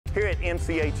Here at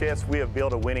MCHS, we have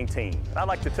built a winning team. I'd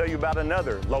like to tell you about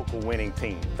another local winning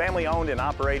team, family-owned and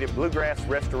operated Bluegrass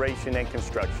Restoration and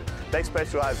Construction. They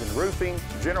specialize in roofing,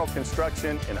 general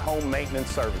construction, and home maintenance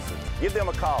services. Give them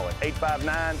a call at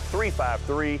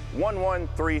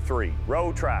 859-353-1133.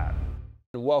 Road Tribe.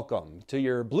 Welcome to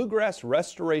your Bluegrass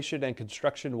Restoration and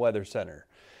Construction Weather Center.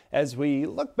 As we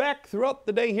look back throughout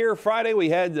the day here, Friday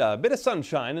we had a bit of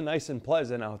sunshine and nice and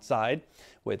pleasant outside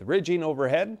with ridging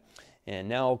overhead. And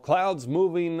now clouds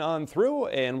moving on through,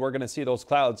 and we're going to see those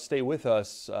clouds stay with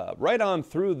us right on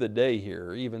through the day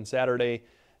here, even Saturday.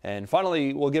 And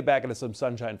finally, we'll get back into some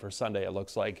sunshine for Sunday, it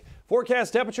looks like.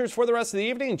 Forecast temperatures for the rest of the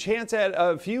evening. Chance at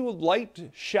a few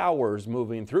light showers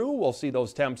moving through. We'll see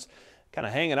those temps kind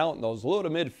of hanging out in those low to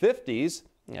mid 50s.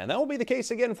 And that will be the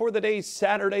case again for the day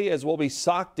Saturday, as we'll be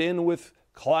socked in with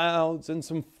clouds and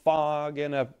some fog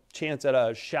and a chance at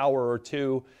a shower or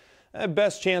two.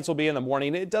 Best chance will be in the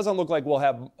morning. It doesn't look like we'll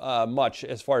have much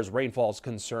as far as rainfall is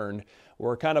concerned.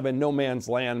 We're kind of in no man's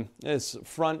land. This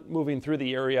front moving through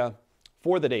the area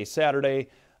for the day Saturday.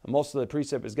 Most of the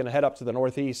precip is going to head up to the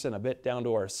northeast and a bit down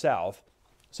to our south.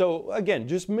 So again,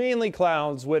 just mainly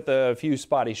clouds with a few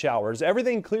spotty showers.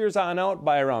 Everything clears on out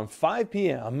by around 5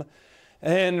 p.m.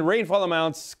 And rainfall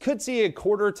amounts could see a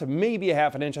quarter to maybe a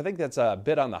half an inch. I think that's a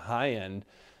bit on the high end.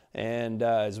 And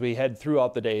as we head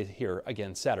throughout the day here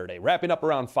again Saturday, wrapping up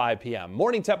around 5 p.m.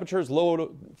 Morning temperatures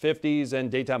low 50s and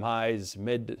daytime highs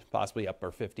mid, possibly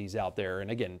upper 50s out there.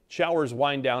 And again, showers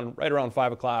wind down right around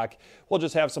 5 o'clock. We'll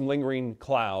just have some lingering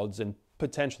clouds and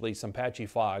potentially some patchy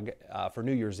fog for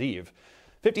New Year's Eve.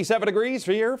 57 degrees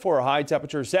here for a high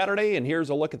temperature Saturday. And here's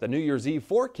a look at the New Year's Eve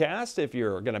forecast if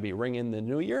you're going to be ringing the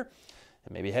new year.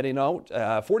 And maybe heading out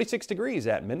 46 degrees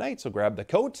at midnight, so grab the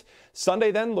coat. Sunday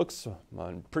then looks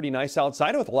pretty nice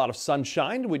outside with a lot of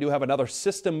sunshine. We do have another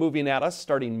system moving at us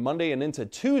starting Monday and into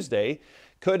Tuesday.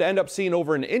 Could end up seeing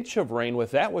over an inch of rain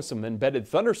with that, with some embedded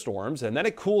thunderstorms, and then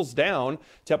it cools down.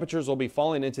 Temperatures will be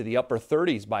falling into the upper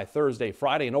 30s by Thursday,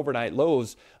 Friday, and overnight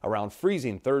lows around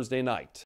freezing Thursday night.